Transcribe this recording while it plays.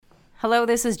Hello,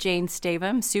 this is Jane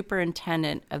Stavum,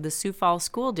 Superintendent of the Sioux Falls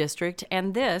School District,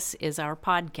 and this is our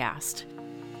podcast.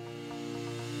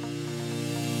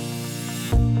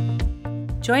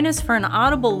 Join us for an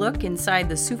audible look inside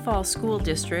the Sioux Falls School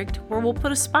District, where we'll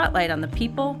put a spotlight on the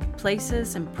people,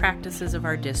 places, and practices of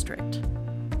our district.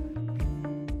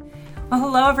 Well,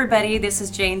 hello everybody. This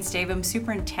is Jane Stavum,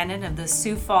 Superintendent of the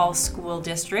Sioux Falls School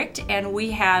District, and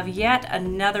we have yet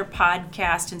another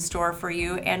podcast in store for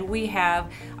you, and we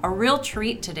have a real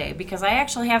treat today because I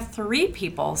actually have three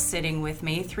people sitting with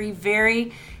me, three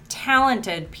very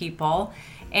talented people,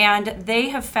 and they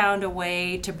have found a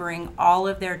way to bring all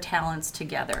of their talents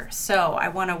together. So I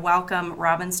want to welcome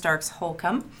Robin Starks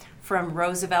Holcomb from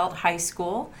Roosevelt High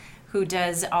School, who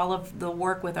does all of the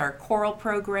work with our choral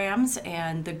programs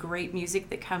and the great music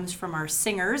that comes from our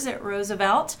singers at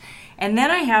Roosevelt. And then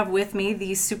I have with me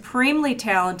the supremely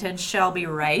talented Shelby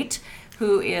Wright,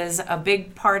 who is a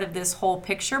big part of this whole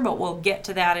picture, but we'll get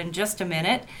to that in just a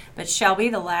minute. But Shelby,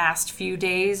 the last few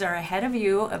days are ahead of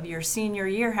you of your senior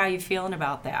year. How are you feeling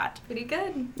about that? Pretty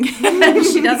good.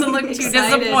 She doesn't look too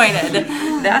disappointed.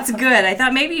 That's good. I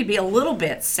thought maybe you'd be a little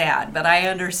bit sad, but I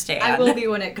understand. I will be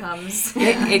when it comes.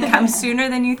 It comes sooner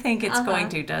than you think it's going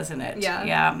to, doesn't it? Yeah.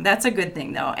 Yeah, that's a good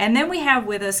thing, though. And then we have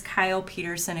with us Kyle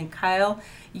Peterson. And Kyle,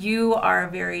 you are a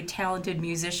very talented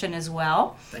musician as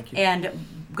well. Thank you. And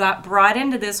got brought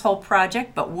into this whole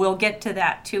project, but we'll get to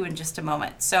that too in just a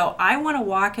moment. So I want to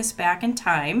walk us back in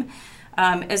time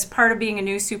as part of being a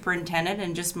new superintendent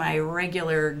and just my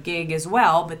regular gig as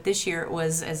well. But this year it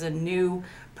was as a new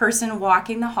person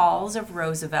walking the halls of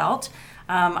Roosevelt.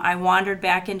 I wandered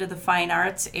back into the fine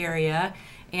arts area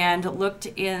and looked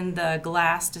in the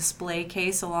glass display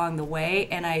case along the way,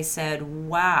 and I said,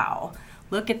 wow,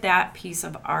 look at that piece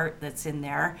of art that's in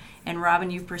there. And Robin,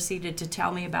 you proceeded to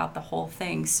tell me about the whole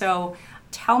thing. So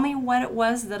tell me what it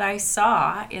was that I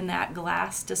saw in that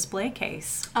glass display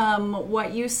case.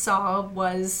 What you saw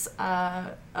was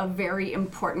a very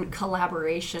important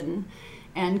collaboration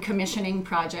and commissioning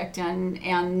project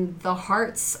and the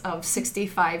hearts of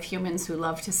 65 humans who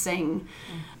love to sing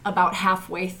about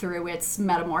halfway through its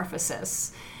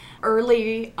metamorphosis.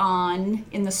 Early on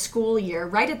in the school year,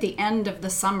 right at the end of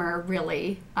the summer,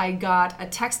 really, I got a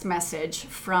text message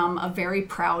from a very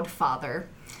proud father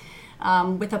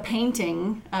with a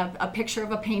painting, a picture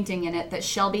of a painting in it that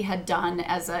Shelby had done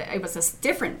it was a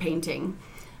different painting,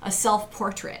 a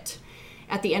self-portrait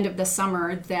at the end of the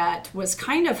summer that was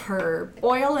kind of her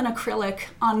oil and acrylic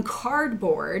on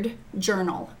cardboard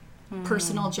journal,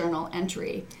 personal journal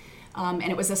entry. And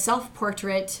it was a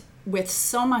self-portrait with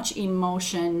so much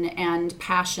emotion and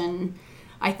passion,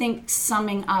 I think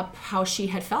summing up how she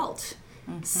had felt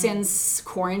since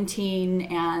quarantine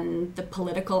and the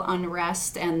political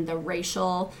unrest and the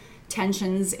racial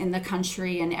tensions in the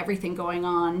country and everything going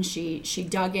on. She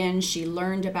dug in, she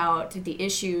learned about the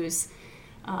issues,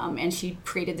 and she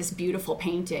created this beautiful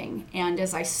painting. And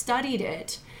as I studied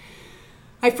it,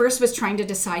 I first was trying to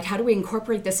decide, how do we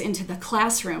incorporate this into the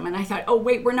classroom? And I thought, oh,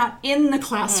 wait, we're not in the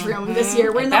classroom this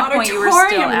year. We're in the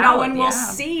auditorium. No one will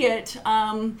see it.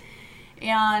 And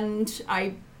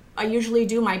I usually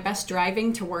do my best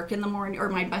driving to work in the morning, or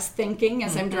my best thinking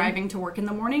as I'm driving to work in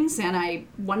the mornings. And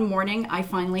one morning, I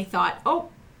finally thought, oh,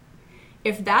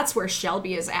 if that's where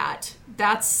Shelby is at,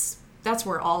 that's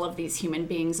where all of these human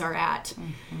beings are at.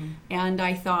 And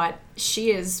I thought,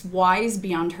 she is wise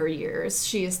beyond her years.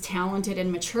 She is talented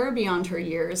and mature beyond her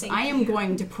years. I am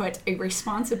going to put a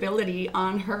responsibility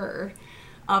on her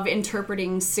of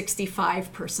interpreting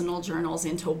 65 personal journals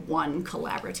into one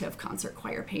collaborative concert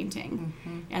choir painting.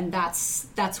 And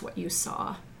that's what you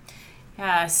saw.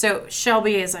 Yeah, so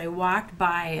Shelby, as I walked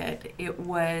by it, it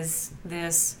was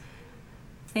this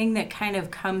thing that kind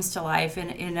of comes to life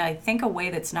in I think a way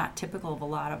that's not typical of a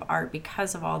lot of art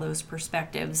because of all those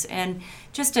perspectives. And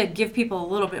just to give people a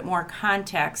little bit more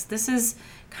context, this is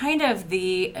kind of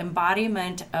the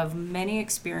embodiment of many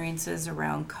experiences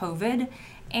around COVID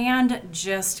and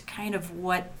just kind of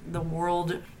what the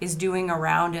world is doing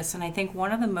around us. And I think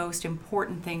one of the most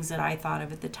important things that I thought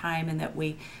of at the time, and that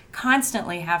we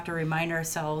constantly have to remind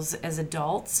ourselves as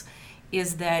adults,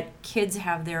 is that kids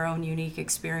have their own unique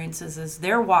experiences as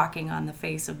they're walking on the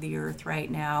face of the earth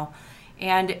right now.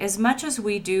 And as much as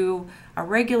we do a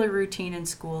regular routine in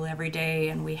school every day,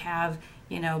 and we have,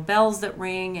 bells that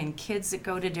ring and kids that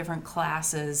go to different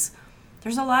classes,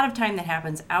 there's a lot of time that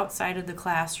happens outside of the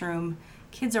classroom.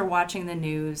 Kids are watching the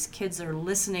news, kids are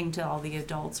listening to all the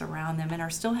adults around them and are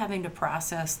still having to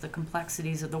process the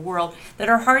complexities of the world that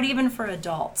are hard even for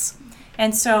adults.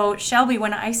 And so, Shelby,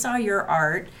 when I saw your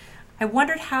art, I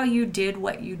wondered how you did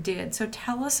what you did. So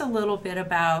tell us a little bit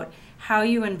about how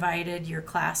you invited your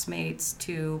classmates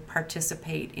to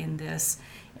participate in this,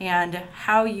 and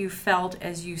how you felt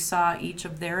as you saw each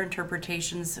of their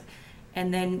interpretations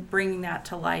and then bringing that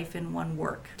to life in one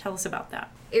work. Tell us about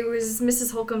that. It was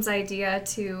Mrs. Holcomb's idea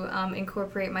to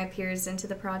incorporate my peers into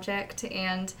the project,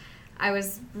 and I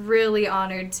was really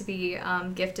honored to be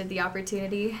gifted the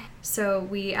opportunity. So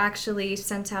we actually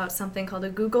sent out something called a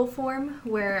Google form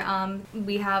where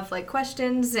we have like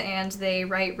questions and they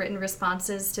write written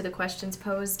responses to the questions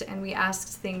posed, and we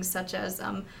asked things such as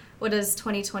what does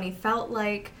 2020 felt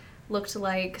like, looked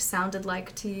like, sounded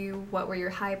like to you, what were your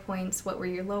high points, what were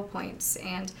your low points,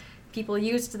 and people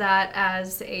used that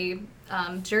as a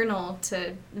journal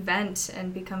to vent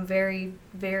and become very,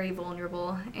 very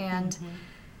vulnerable. And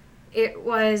it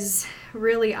was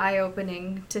really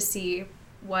eye-opening to see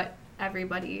what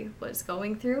everybody was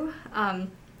going through.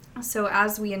 So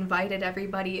as we invited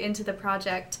everybody into the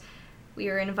project, we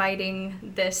were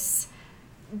inviting this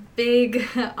big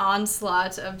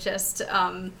onslaught of just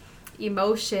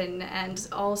emotion and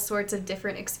all sorts of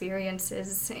different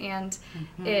experiences, and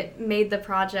it made the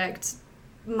project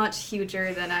much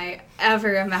huger than I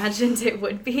ever imagined it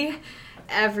would be.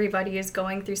 Everybody is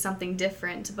going through something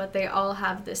different, but they all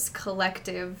have this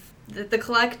collective, the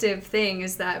collective thing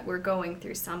is that we're going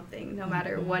through something, no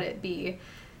matter what it be.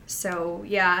 So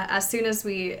yeah, as soon as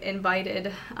we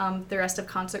invited the rest of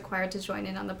Concert Choir to join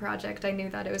in on the project, I knew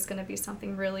that it was going to be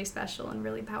something really special and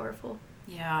really powerful.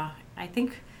 Yeah, I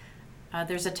think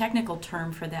there's a technical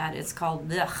term for that. It's called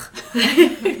ugh.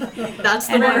 That's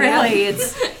the And word. really,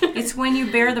 it's when you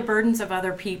bear the burdens of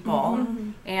other people,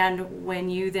 and when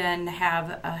you then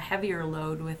have a heavier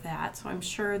load with that. So I'm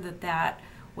sure that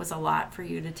was a lot for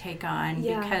you to take on,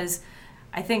 because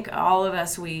I think all of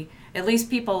us, at least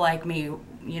people like me,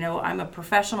 I'm a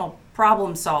professional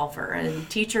problem solver, and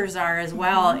teachers are as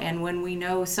well. And when we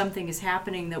know something is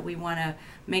happening that we want to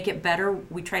make it better,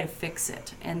 we try to fix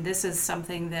it. And this is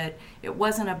something that it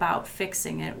wasn't about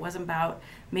fixing it. It wasn't about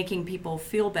making people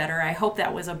feel better. I hope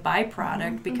that was a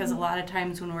byproduct, because a lot of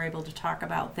times when we're able to talk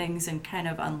about things and kind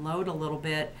of unload a little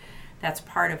bit, that's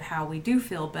part of how we do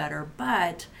feel better.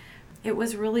 But it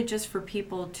was really just for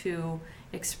people to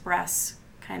express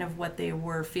kind of what they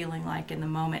were feeling like in the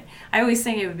moment. I always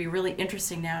think it would be really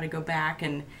interesting now to go back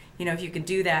and, if you could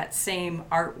do that same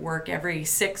artwork every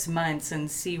 6 months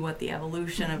and see what the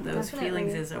evolution of those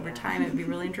feelings is over time. It would be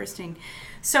really interesting.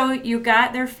 So you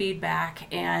got their feedback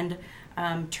and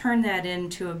turned that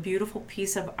into a beautiful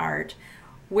piece of art.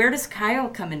 Where does Kyle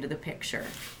come into the picture?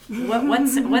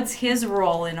 What's his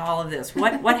role in all of this?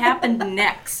 What happened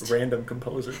next? Random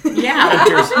composer. Yeah,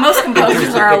 most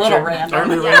composers are a little random.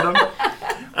 Aren't they random?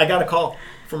 I got a call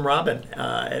from Robin,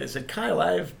 and it said, "Kyle,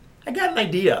 I got an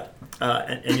idea,"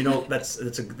 and that's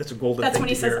a golden. That's thing when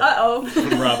he to says, hear "Uh-oh."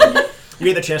 From Robin. We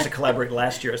had the chance to collaborate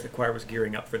last year as the choir was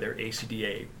gearing up for their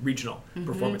ACDA regional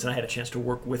performance, and I had a chance to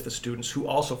work with the students who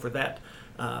also for that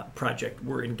project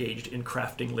were engaged in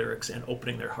crafting lyrics and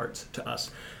opening their hearts to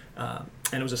us. And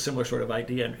it was a similar sort of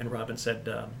idea, and Robin said,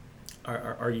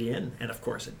 are you in? And of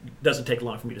course, it doesn't take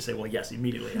long for me to say, well, yes,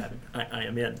 immediately I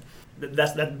am in.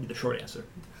 That'd be the short answer.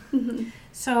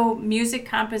 So music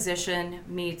composition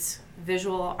meets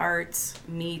visual arts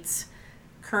meets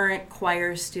current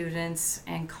choir students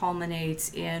and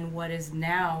culminates in what is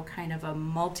now kind of a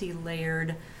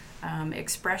multi-layered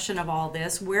expression of all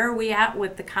this. Where are we at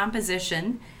with the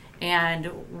composition, and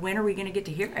when are we going to get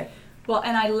to hear it? Well,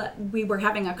 and we were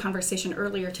having a conversation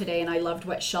earlier today, and I loved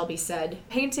what Shelby said.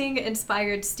 Painting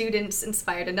inspired students,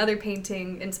 inspired another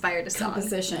painting, inspired a song.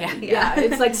 Composition. Yeah.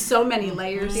 It's like so many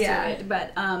layers to it.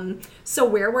 But so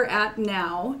where we're at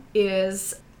now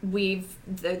is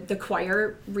the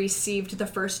choir received the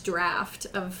first draft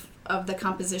of the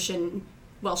composition.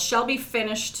 Well, Shelby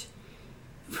finished.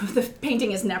 The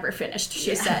painting is never finished,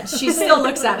 she said. She still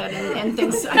looks at it and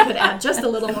thinks I could add just a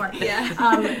little more.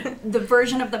 The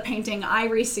version of the painting I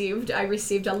received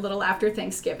a little after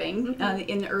Thanksgiving,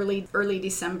 in early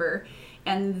December.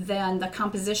 And then the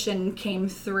composition came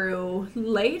through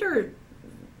later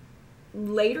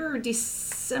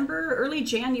December, early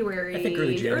January. I think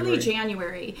early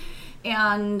January.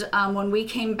 And when we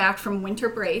came back from winter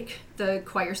break, the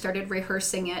choir started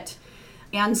rehearsing it.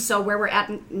 And so where we're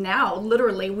at now,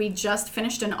 literally, we just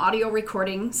finished an audio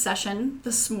recording session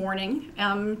this morning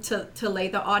to lay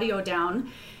the audio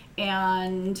down.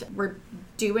 And we're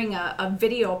doing a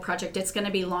video project. It's going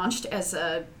to be launched as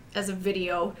a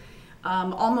video,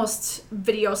 almost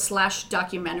video /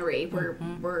 documentary.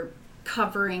 We're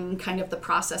covering kind of the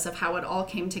process of how it all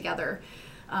came together.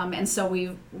 And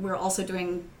so we're also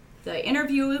doing the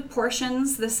interview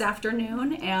portions this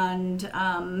afternoon, and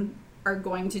are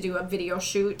going to do a video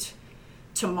shoot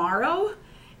tomorrow,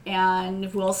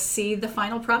 and we'll see the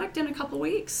final product in a couple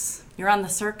weeks. You're on the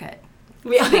circuit.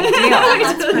 Yeah. Big deal.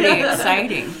 That's pretty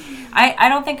exciting. I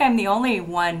don't think I'm the only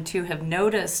one to have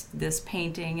noticed this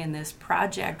painting and this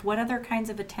project. What other kinds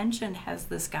of attention has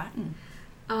this gotten?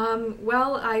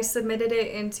 Well, I submitted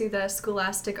it into the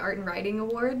Scholastic Art and Writing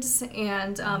Awards,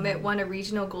 and it won a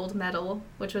regional gold medal,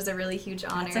 which was a really huge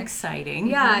honor. That's exciting.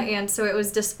 Yeah, and so it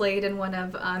was displayed in one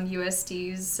of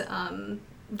USD's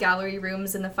gallery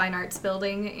rooms in the Fine Arts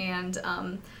Building,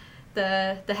 and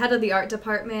the head of the art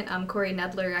department, Corey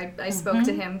Nedler, I spoke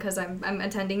to him because I'm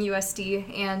attending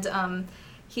USD, and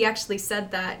he actually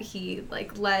said that he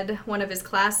led one of his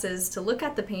classes to look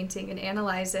at the painting and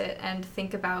analyze it and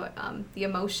think about the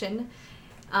emotion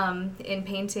in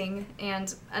painting.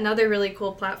 And another really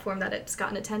cool platform that it's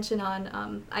gotten attention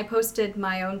on, I posted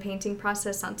my own painting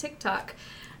process on TikTok.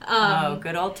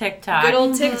 Good old TikTok. Good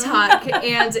old TikTok.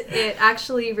 And it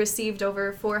actually received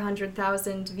over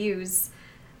 400,000 views.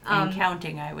 And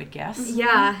counting, I would guess.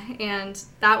 Yeah, and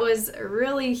that was a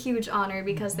really huge honor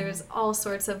because there's all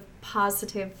sorts of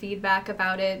positive feedback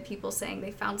about it. People saying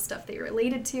they found stuff they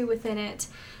related to within it.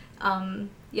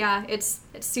 Yeah, it's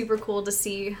super cool to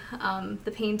see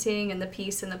the painting and the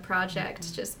piece and the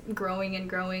project just growing and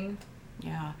growing.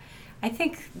 Yeah, I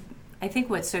think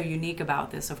what's so unique about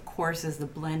this, of course, is the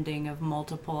blending of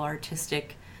multiple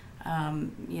artistic,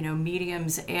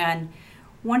 mediums. And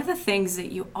one of the things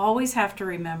that you always have to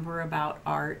remember about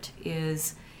art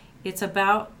is it's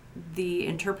about the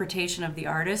interpretation of the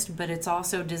artist, but it's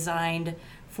also designed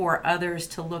for others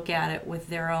to look at it with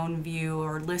their own view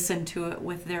or listen to it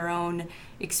with their own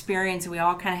experience. We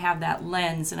all kind of have that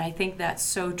lens, and I think that's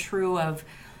so true of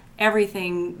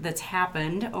everything that's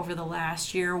happened over the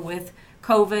last year with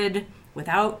COVID,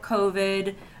 without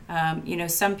COVID.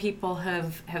 Some people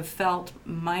have felt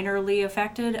minorly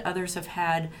affected, others have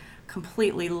had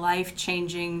completely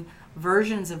life-changing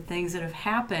versions of things that have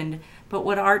happened. But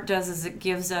what art does is it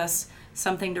gives us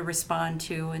something to respond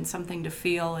to and something to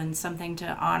feel and something to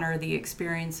honor the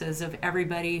experiences of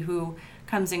everybody who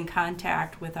comes in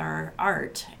contact with our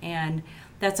art. And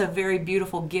that's a very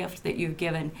beautiful gift that you've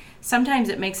given. Sometimes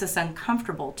it makes us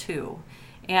uncomfortable too.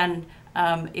 And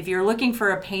if you're looking for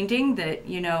a painting that,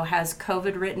 has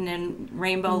COVID written in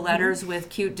rainbow letters with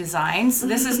cute designs,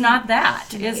 this is not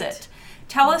that, is it?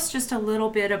 Tell us just a little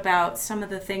bit about some of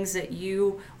the things that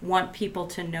you want people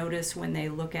to notice when they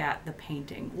look at the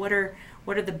painting. What are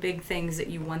the big things that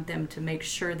you want them to make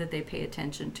sure that they pay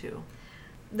attention to?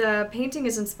 The painting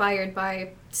is inspired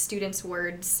by students'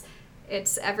 words.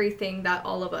 It's everything that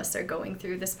all of us are going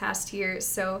through this past year.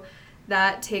 So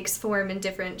that takes form in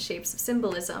different shapes of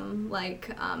symbolism,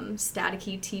 like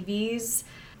staticky TVs,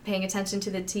 paying attention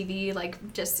to the TV,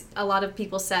 just a lot of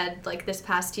people said this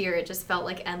past year it just felt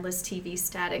like endless TV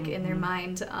static in their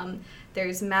mind.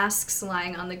 There's masks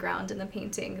lying on the ground in the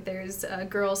painting. There's a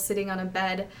girl sitting on a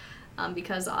bed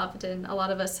because often a lot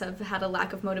of us have had a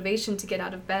lack of motivation to get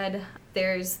out of bed.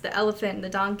 There's the elephant and the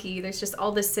donkey. There's just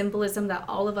all this symbolism that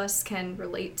all of us can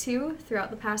relate to throughout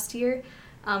the past year.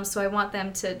 So I want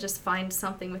them to just find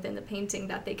something within the painting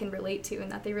that they can relate to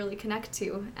and that they really connect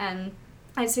to. And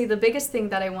I'd say the biggest thing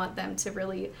that I want them to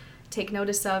really take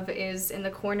notice of is in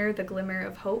the corner, the glimmer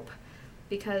of hope,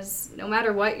 because no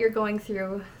matter what you're going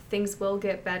through, things will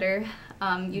get better.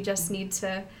 You just need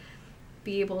to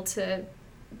be able to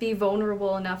be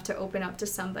vulnerable enough to open up to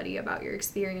somebody about your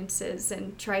experiences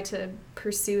and try to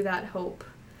pursue that hope.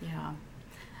 Yeah.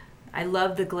 I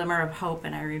love the glimmer of hope,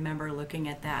 and I remember looking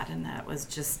at that, and that was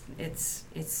just, it's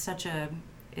such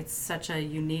a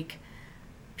unique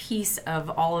piece of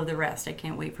all of the rest. I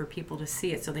can't wait for people to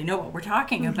see it so they know what we're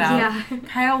talking about. Yeah.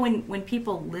 Kyle, when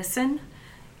people listen,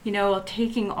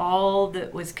 taking all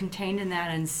that was contained in that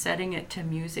and setting it to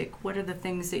music, what are the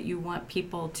things that you want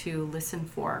people to listen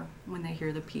for when they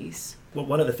hear the piece? Well,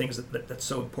 one of the things that's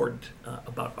so important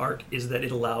about art is that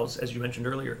it allows, as you mentioned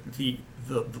earlier, the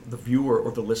viewer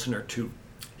or the listener to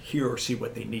hear or see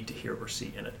what they need to hear or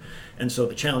see in it. And so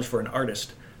the challenge for an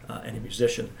artist and a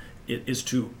musician is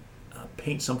to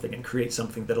paint something and create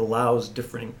something that allows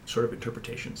different sort of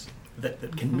interpretations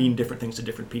that can mean different things to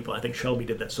different people. I think Shelby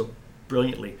did that so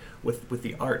brilliantly with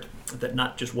the art, that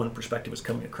not just one perspective is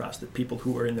coming across, that people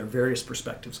who are in their various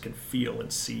perspectives can feel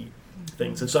and see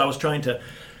things. And so I was trying to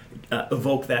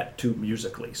evoke that too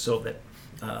musically, so that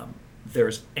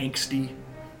there's angsty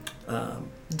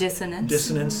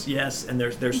dissonance, yes, and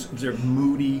there's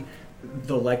moody.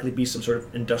 There'll likely be some sort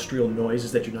of industrial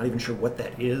noises that you're not even sure what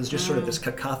that is, just sort of this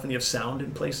cacophony of sound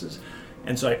in places.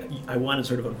 And so I wanted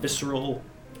sort of a visceral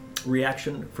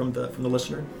reaction from the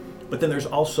listener. But then there's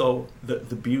also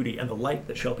the beauty and the light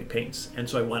that Shelby paints. And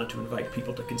so I wanted to invite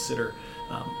people to consider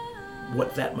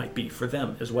what that might be for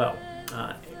them as well.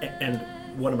 And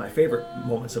one of my favorite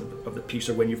moments of the piece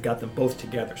are when you've got them both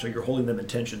together. So you're holding them in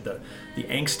tension, the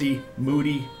angsty,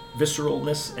 moody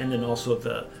visceralness, and then also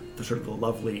the sort of the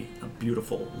lovely,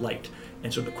 beautiful light.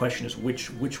 And so the question is,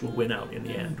 which will win out in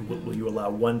the end? Will you allow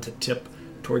one to tip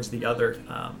towards the other?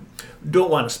 Don't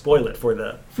want to spoil it for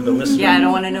the listener. Yeah, I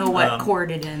don't want to know what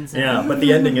chord it ends in. Yeah, but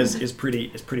the ending is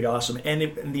pretty awesome,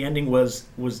 and the ending was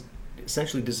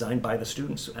essentially designed by the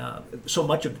students. So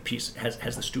much of the piece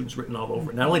has the students written all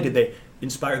over. Not only did they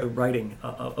inspire the writing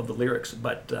of the lyrics,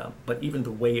 but even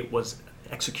the way it was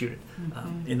executed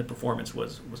in the performance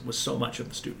was so much of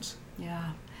the students.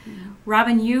 Yeah.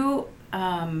 Robin, you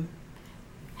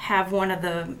have one of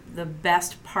the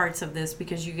best parts of this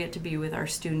because you get to be with our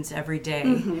students every day.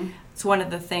 Mm-hmm. It's one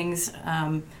of the things,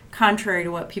 contrary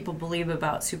to what people believe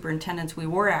about superintendents, we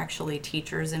were actually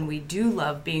teachers and we do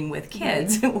love being with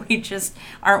kids. Mm-hmm. We just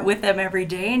aren't with them every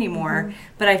day anymore. Mm-hmm.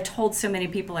 But I've told so many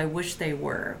people I wish they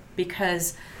were,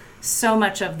 because so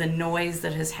much of the noise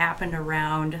that has happened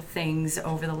around things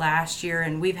over the last year,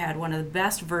 and we've had one of the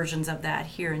best versions of that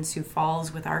here in Sioux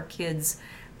Falls with our kids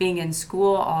being in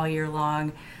school all year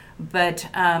long. But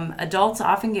adults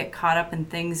often get caught up in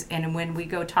things, and when we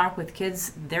go talk with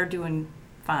kids, they're doing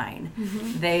fine.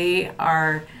 Mm-hmm. They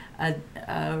are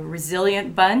a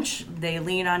resilient bunch. They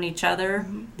lean on each other.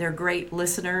 Mm-hmm. They're great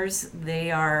listeners.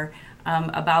 They are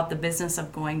about the business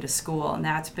of going to school, and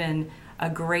that's been a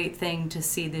great thing to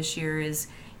see this year. Is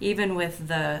even with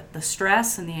the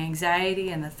stress and the anxiety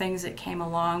and the things that came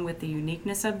along with the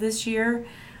uniqueness of this year,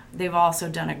 they've also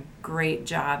done a great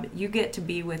job. You get to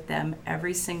be with them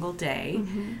every single day.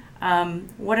 Mm-hmm.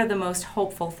 What are the most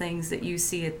hopeful things that you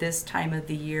see at this time of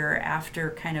the year after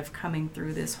kind of coming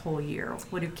through this whole year?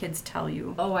 What do kids tell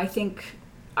you? Oh, I think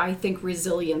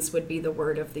resilience would be the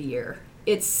word of the year.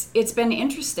 It's been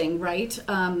interesting, right?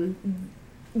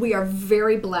 We are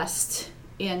very blessed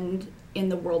in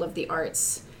the world of the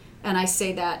arts. And I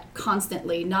say that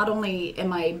constantly. Not only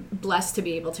am I blessed to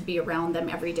be able to be around them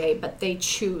every day, but they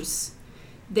choose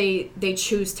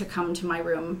to come to my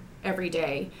room every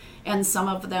day. And some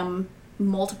of them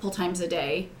multiple times a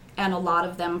day. And a lot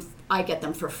of them, I get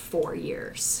them for 4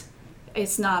 years.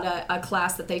 It's not a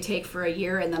class that they take for a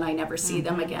year and then I never see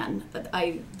them again.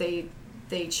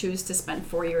 They choose to spend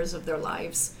 4 years of their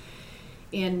lives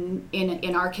in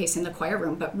our case in the choir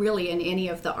room, but really in any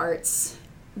of the arts.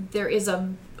 There is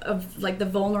of like the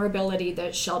vulnerability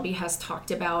that Shelby has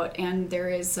talked about, and there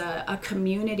is a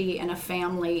community and a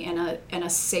family and a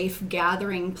safe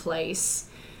gathering place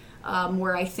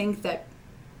where I think that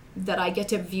I get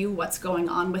to view what's going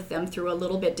on with them through a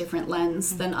little bit different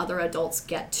lens than other adults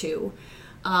get to.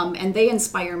 And they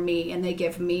inspire me and they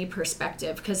give me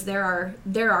perspective, because there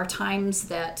are times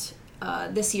that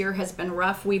this year has been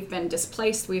rough. We've been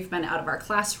displaced. We've been out of our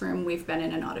classroom. We've been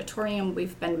in an auditorium.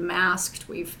 We've been masked.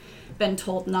 We've been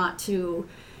told not to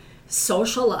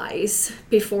socialize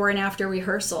before and after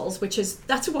rehearsals,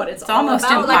 that's what it's all almost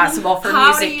about. Impossible for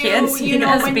music kids, you know,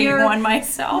 as being one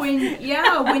myself.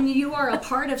 When you are a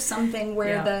part of something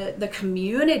where the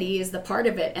community is the part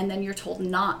of it, and then you're told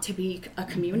not to be a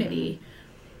community.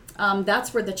 Mm-hmm.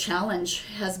 That's where the challenge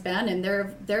has been, and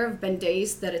there have been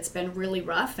days that it's been really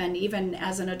rough, and even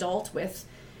as an adult with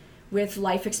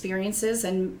life experiences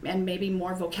and maybe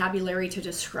more vocabulary to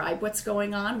describe what's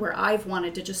going on, where I've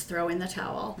wanted to just throw in the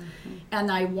towel. Mm-hmm. And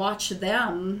I watch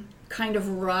them kind of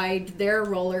ride their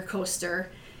roller coaster,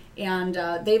 and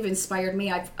they've inspired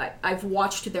me. I've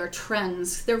watched their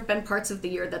trends. There have been parts of the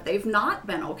year that they've not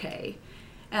been okay.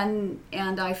 And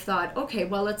I've thought, okay,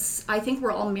 well, I think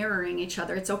we're all mirroring each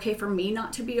other. It's okay for me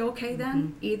not to be okay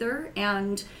then either.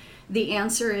 And the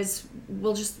answer is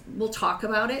we'll talk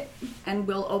about it, and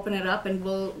we'll open it up, and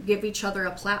we'll give each other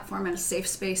a platform and a safe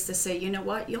space to say, you know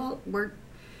what, we're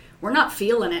not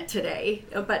feeling it today,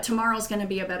 but tomorrow's going to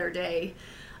be a better day.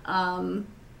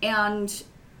 And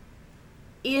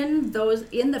in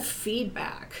the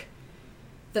feedback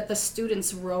that the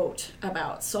students wrote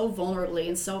about so vulnerably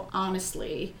and so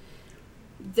honestly,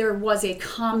 there was a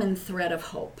common thread of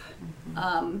hope,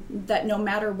 that no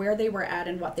matter where they were at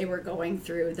and what they were going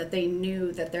through, that they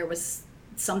knew that there was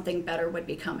something better would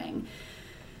be coming.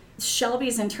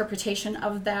 Shelby's interpretation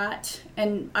of that,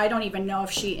 and I don't even know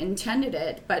if she intended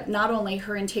it, but not only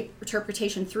her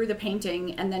interpretation through the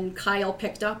painting, and then Kyle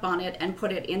picked up on it and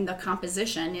put it in the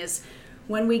composition, is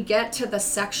when we get to the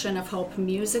section of hope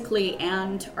musically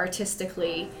and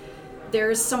artistically,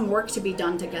 there's some work to be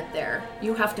done to get there.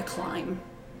 You have to climb.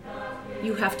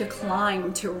 You have to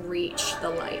climb to reach the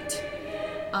light.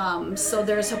 So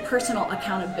there's a personal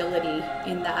accountability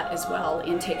in that as well,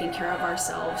 in taking care of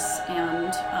ourselves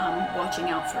and watching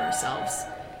out for ourselves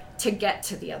to get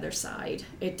to the other side.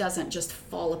 It doesn't just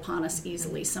fall upon us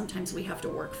easily. Sometimes we have to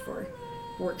work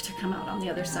to come out on the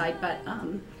other side, but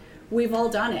we've all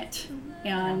done it,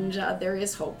 and there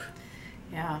is hope.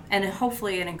 Yeah, and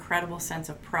hopefully an incredible sense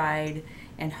of pride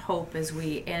and hope as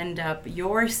we end up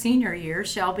your senior year,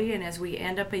 Shelby, and as we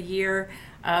end up a year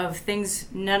of things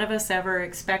none of us ever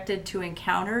expected to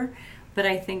encounter. But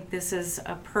I think this is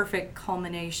a perfect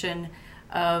culmination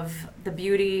of the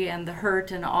beauty and the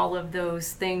hurt and all of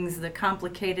those things, the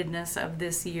complicatedness of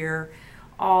this year,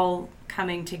 all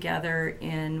coming together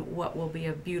in what will be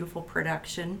a beautiful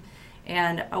production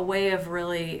and a way of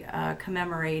really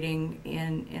commemorating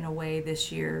in a way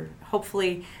this year.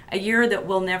 Hopefully a year that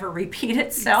will never repeat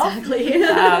itself.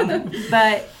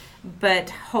 Exactly. But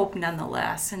hope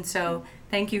nonetheless. And so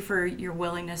thank you for your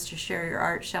willingness to share your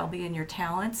art, Shelby, and your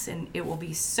talents. And it will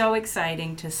be so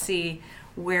exciting to see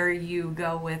where you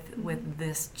go with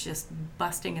this just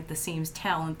busting at the seams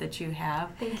talent that you have.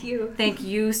 Thank you. Thank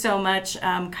you so much,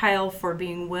 Kyle, for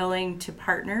being willing to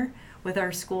partner with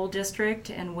our school district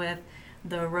and with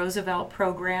the Roosevelt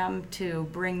program to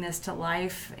bring this to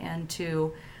life and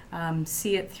to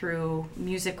see it through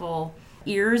musical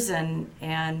ears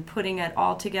and putting it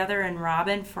all together. And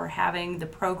Robin, for having the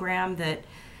program that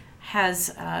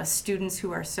has students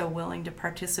who are so willing to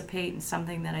participate in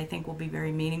something that I think will be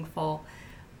very meaningful,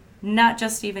 not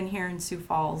just even here in Sioux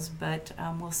Falls, but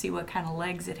we'll see what kind of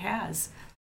legs it has.